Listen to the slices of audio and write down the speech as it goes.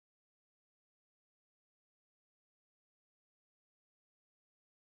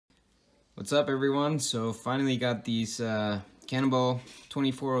What's up, everyone? So finally got these Cannonball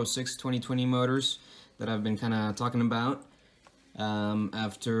 2406 2020 motors that I've been kind of talking about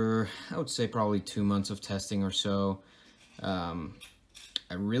after, I would say, probably 2 months of testing or so. I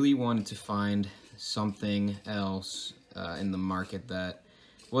really wanted to find something else in the market that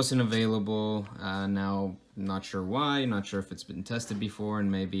wasn't available. Now, not sure why, not sure if it's been tested before,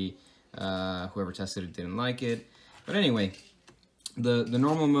 and maybe whoever tested it didn't like it. But anyway, the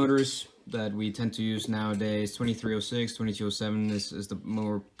normal motors that we tend to use nowadays, 2306, 2207 is the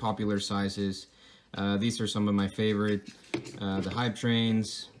more popular sizes. These are some of my favorite. The Hype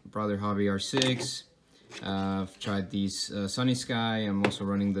Trains, Brother Hobby R6. I've tried these Sunny Sky. I'm also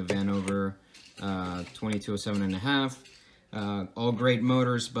running the Vanover 2207 and a half. All great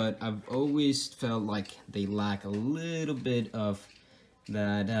motors, but I've always felt like they lack a little bit of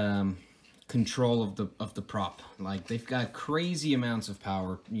that control of the prop. Like, they've got crazy amounts of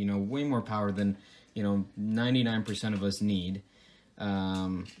power, you know, way more power than, you know, 99% of us need. You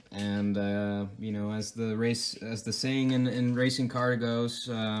know, as the saying in racing car goes,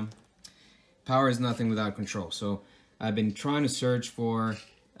 power is nothing without control. So I've been trying to search for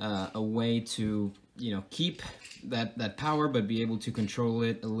a way to, you know, keep that power, but be able to control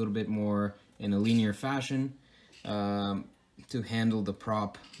it a little bit more in a linear fashion, to handle the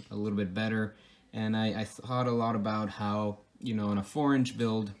prop a little bit better. And I thought a lot about how, you know, on a 4-inch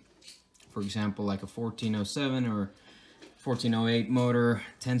build, for example, like a 1407 or 1408 motor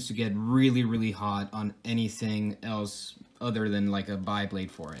tends to get really hot on anything else other than like a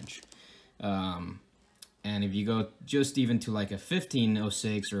bi-blade 4-inch. And if you go just even to like a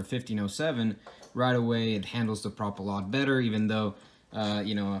 1506 or a 1507, right away it handles the prop a lot better, even though,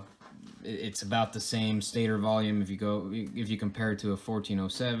 you know, it's about the same stator volume if you compare it to a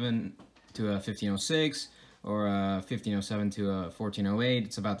 1407 to a 1506 or a 1507 to a 1408.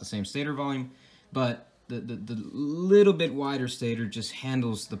 It's about the same stator volume, but the little bit wider stator just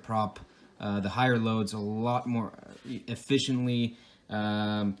handles the prop, the higher loads, a lot more efficiently,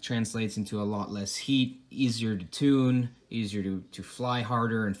 translates into a lot less heat, easier to tune, easier to fly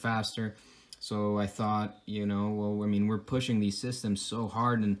harder and faster. So I thought, you know, well, I mean, we're pushing these systems so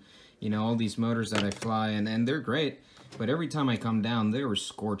hard, and you know, all these motors that I fly, and they're great, but every time I come down, they were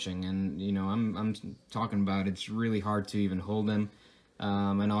scorching, and you know, I'm talking about it's really hard to even hold them,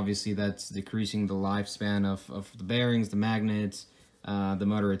 and obviously that's decreasing the lifespan of the bearings, the magnets, the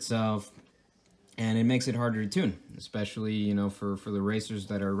motor itself, and it makes it harder to tune, especially, you know, for the racers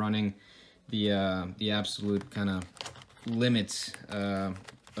that are running the absolute kind of limits of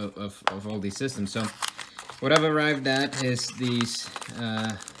all these systems. So what I've arrived at is these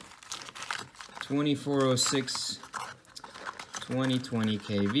 2406 2020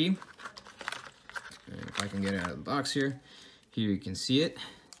 kV. If I can get it out of the box here you can see it.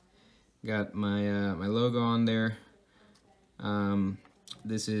 Got my my logo on there.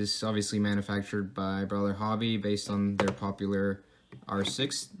 This is obviously manufactured by Brother Hobby based on their popular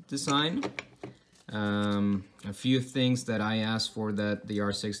R6 design. A few things that I asked for that the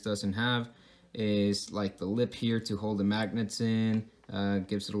R6 doesn't have is like the lip here to hold the magnets in.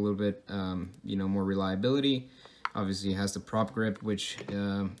 Gives it a little bit, you know, more reliability. Obviously, it has the prop grip, which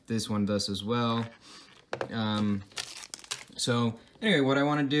this one does as well. So anyway, what I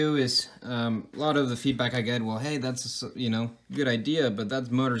want to do is, a lot of the feedback I get, well, hey, that's a, you know, good idea, but that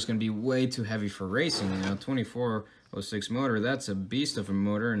motor is going to be way too heavy for racing. You know, 2406 motor, that's a beast of a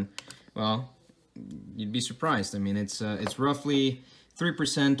motor, and well, you'd be surprised. I mean, it's roughly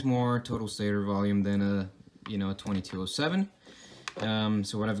 3% more total stator volume than a, you know, a 2207.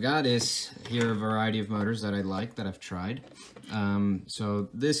 So what I've got is here a variety of motors that I like, that I've tried. So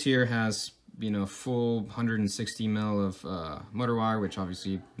this here has, you know, full 160 mil of motor wire, which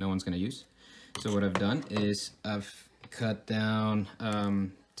obviously no one's going to use. So what I've done is I've cut down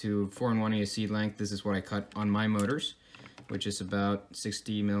to 4-in-1 ASC length. This is what I cut on my motors, which is about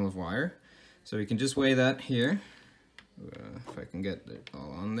 60 mil of wire. So you can just weigh that here, if I can get it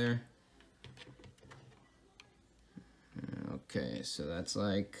all on there. Okay, so that's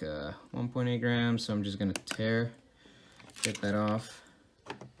like 1.8 grams, so I'm just gonna get that off,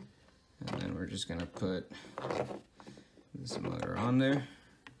 and then we're just gonna put this motor on there.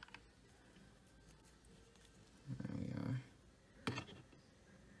 There we are.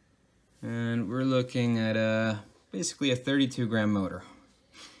 And we're looking at basically a 32-gram motor.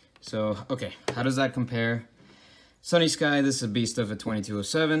 So, okay, how does that compare? Sunny Sky, this is a beast of a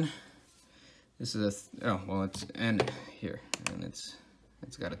 2207. This is oh, well, it's, and here, and it's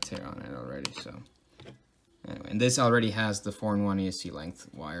got a tear on it already, so. Anyway, and this already has the 4-in-1 ASC length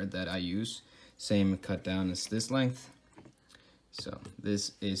wire that I use. Same cut down as this length. So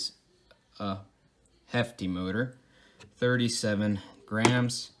this is a hefty motor, 37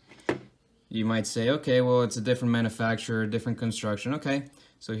 grams. You might say, okay, well, it's a different manufacturer, different construction. Okay,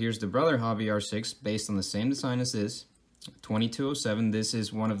 so here's the Brother Hobby R6 based on the same design as this, 2207. This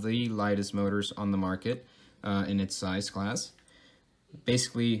is one of the lightest motors on the market in its size class.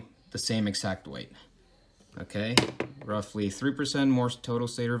 Basically the same exact weight. Okay, roughly 3% more total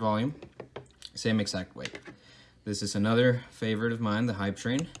stator volume, same exact weight. This is another favorite of mine, the Hype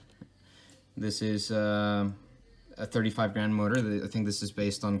Train. This is a 35 grand motor. I think this is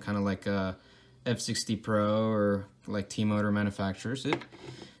based on kind of like a F60 Pro or like T-Motor manufacturers it.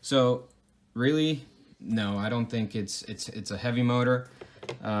 So really, no, I don't think it's a heavy motor.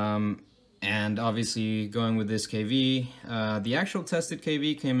 And obviously going with this KV, the actual tested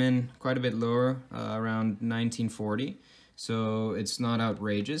KV came in quite a bit lower, around 1940. So it's not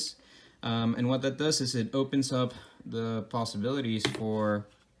outrageous. And what that does is it opens up the possibilities for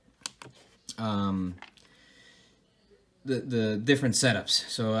the different setups.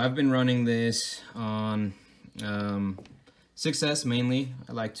 So I've been running this on 6S mainly.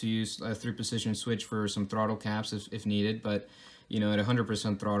 I like to use a 3-position switch for some throttle caps if needed, but you know, at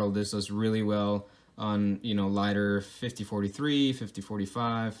 100% throttle, this does really well on, you know, lighter 50-43,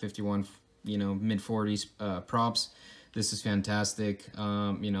 50-45, 51, you know, mid-40s props. This is fantastic.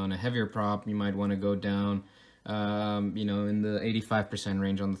 You know, on a heavier prop, you might want to go down, you know, in the 85%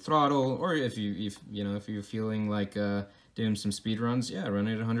 range on the throttle, or if you're feeling like doing some speed runs, yeah, run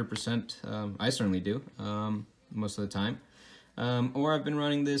it at 100%. I certainly do most of the time. Or I've been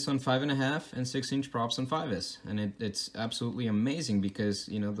running this on 5.5 and 6-inch props on 5S, and it's absolutely amazing because,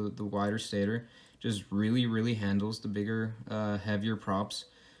 you know, the wider stator just really handles the bigger, heavier props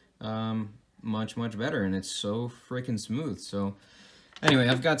much better, and it's so freaking smooth. So anyway,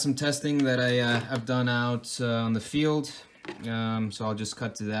 I've got some testing that I've done out on the field, so I'll just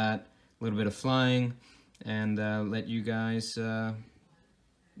cut to that, a little bit of flying, and let you guys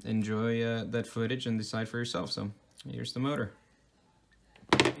enjoy that footage and decide for yourself. So here's the motor.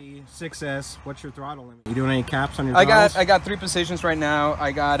 6S, what's your throttle limit? You doing any caps on your throttles? I got 3 positions right now.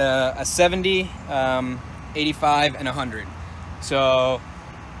 I got a 70, 85, and 100. So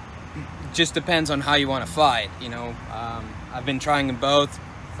just depends on how you want to fly it. You know, I've been trying them both,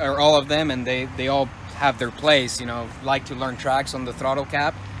 or all of them, and they all have their place. You know, like to learn tracks on the throttle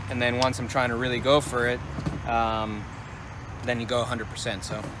cap, and then once I'm trying to really go for it, then you go 100%.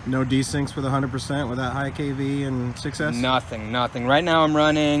 So no desyncs with 100% with that high KV and 6S? Nothing. Right now I'm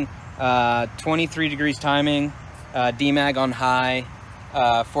running 23 degrees timing, DMAG on high,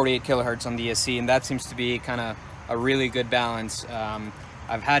 48 kilohertz on the ESC, and that seems to be kind of a really good balance.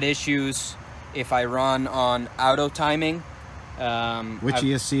 I've had issues if I run on auto timing. Which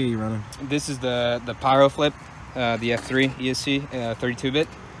ESC are you running? This is the Pyro Flip, the F3 ESC, 32-bit.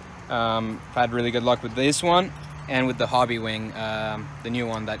 I've had really good luck with this one and with the Hobby Wing, the new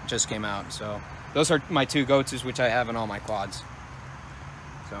one that just came out. So those are my 2 go-tos, which I have in all my quads.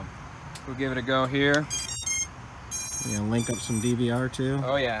 So we'll give it a go here. You gonna link up some DVR too?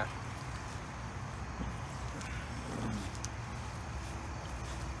 Oh yeah.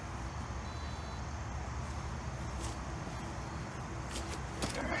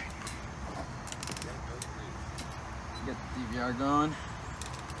 All right. Get the DVR going.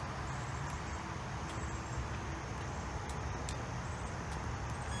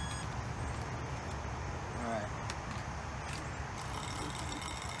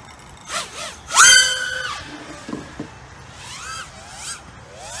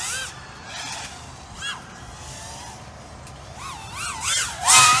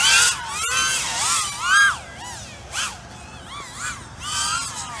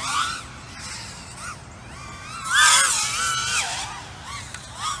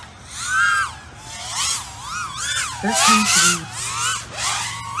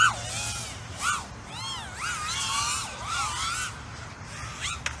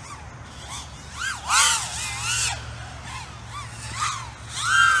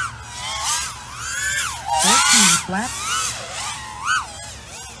 Flat.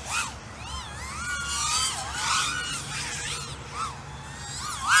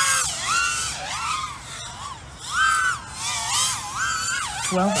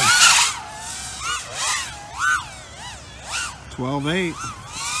 12. 12.8.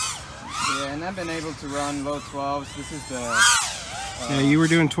 Yeah, and I've been able to run low 12s. This is the... yeah, you were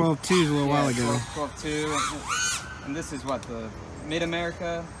doing 12.2s a little while ago. 12.2. And this is what, the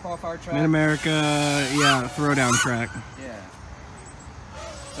Mid-America qualifier track? Mid-America, yeah, throwdown track. Yeah.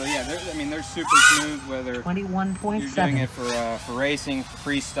 So yeah, they're super smooth, whether 21.7. you're doing it for racing, for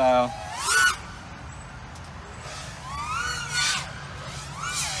freestyle.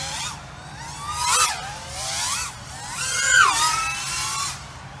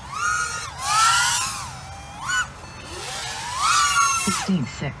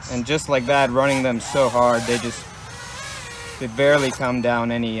 16.6. And just like that, running them so hard, they barely come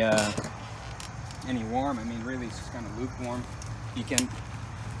down any warm. I mean, really, it's just kind of lukewarm. You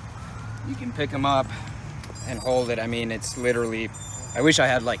can pick them up and hold it. I mean, it's literally, I wish I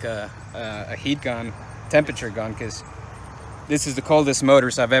had like a heat gun, temperature gun, because this is the coldest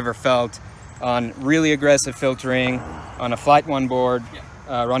motors I've ever felt on really aggressive filtering on a Flight 1 board,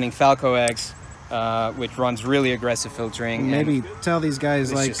 running Falco X, which runs really aggressive filtering. Maybe tell these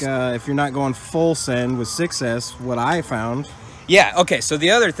guys, like, if you're not going full send with 6S, what I found. Yeah, okay, so the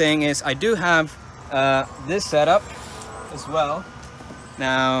other thing is I do have this setup as well.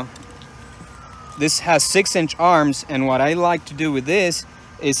 Now, this has 6-inch arms, and what I like to do with this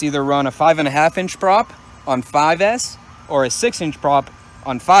is either run a 5.5-inch prop on 5S or a 6-inch prop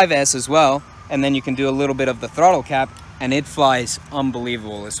on 5S as well, and then you can do a little bit of the throttle cap, and it flies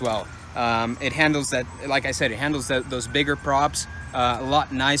unbelievable as well. It handles that, like I said, it handles those bigger props a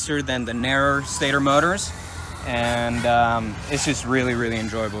lot nicer than the narrower stator motors, and it's just really, really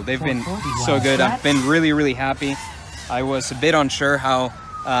enjoyable. They've been so good. I've been really, really happy. I was a bit unsure how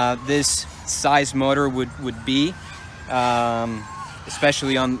this size motor would be,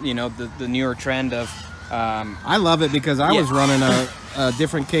 especially on, you know, the newer trend of I love it because I was running a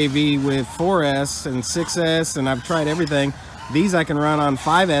different KV with 4S and 6S, and I've tried everything. These I can run on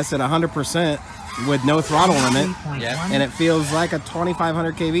 5S at 100% with no throttle limit, and it feels like a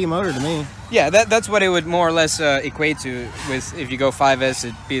 2500 kV motor to me. Yeah, that's what it would more or less equate to. With if you go 5S,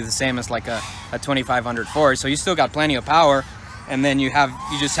 it'd be the same as like a 2500 force. So you still got plenty of power, and then you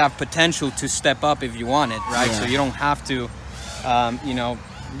just have potential to step up if you want it, right? Yeah. So you don't have to, you know.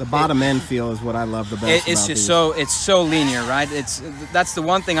 The bottom end feel is what I love the best. It's just so linear, right? That's the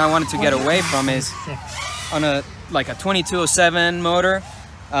one thing I wanted to get away from is on a 2207 motor.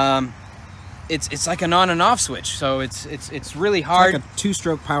 It's like an on and off switch, so it's really hard. It's like a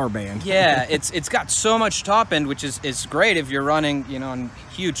 2-stroke power band. Yeah, it's got so much top end, which is great if you're running, you know, on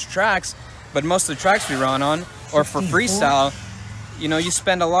huge tracks. But most of the tracks we run on, or for freestyle, you know, you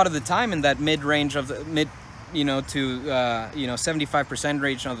spend a lot of the time in that mid range of the mid, you know, to you know, 75%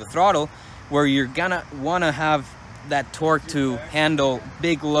 range of the throttle, where you're gonna want to have that torque to handle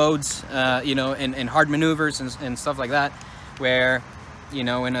big loads, you know, in hard maneuvers and stuff like that, where, you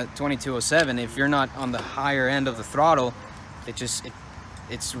know, in a 2207, if you're not on the higher end of the throttle,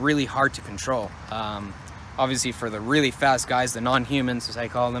 it's really hard to control. Obviously, for the really fast guys, the non-humans, as I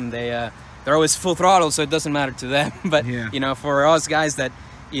call them, they're always full throttle, so it doesn't matter to them. But you know, for us guys that,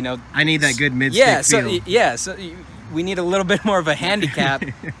 you know, I need that good mid-stick feel. So we need a little bit more of a handicap.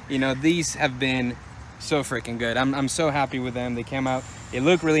 You know, these have been so freaking good. I'm so happy with them. They came out, they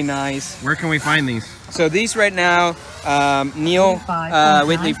look really nice. Where can we find these? So these right now, Neil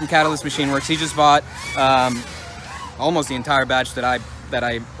Whitley from Catalyst Machine Works, he just bought almost the entire batch that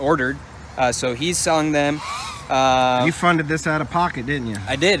I ordered. So he's selling them. You funded this out of pocket, didn't you?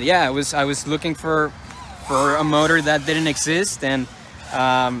 I did, yeah. I was looking for a motor that didn't exist, and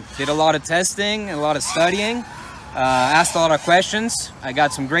did a lot of testing, a lot of studying, asked a lot of questions. I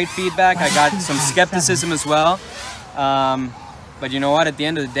got some great feedback. I got some skepticism as well. But you know what? At the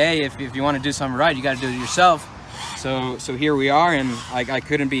end of the day, if you want to do something right, you got to do it yourself. So here we are, and I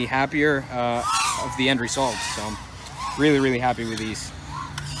couldn't be happier of the end result. So I'm really, really happy with these.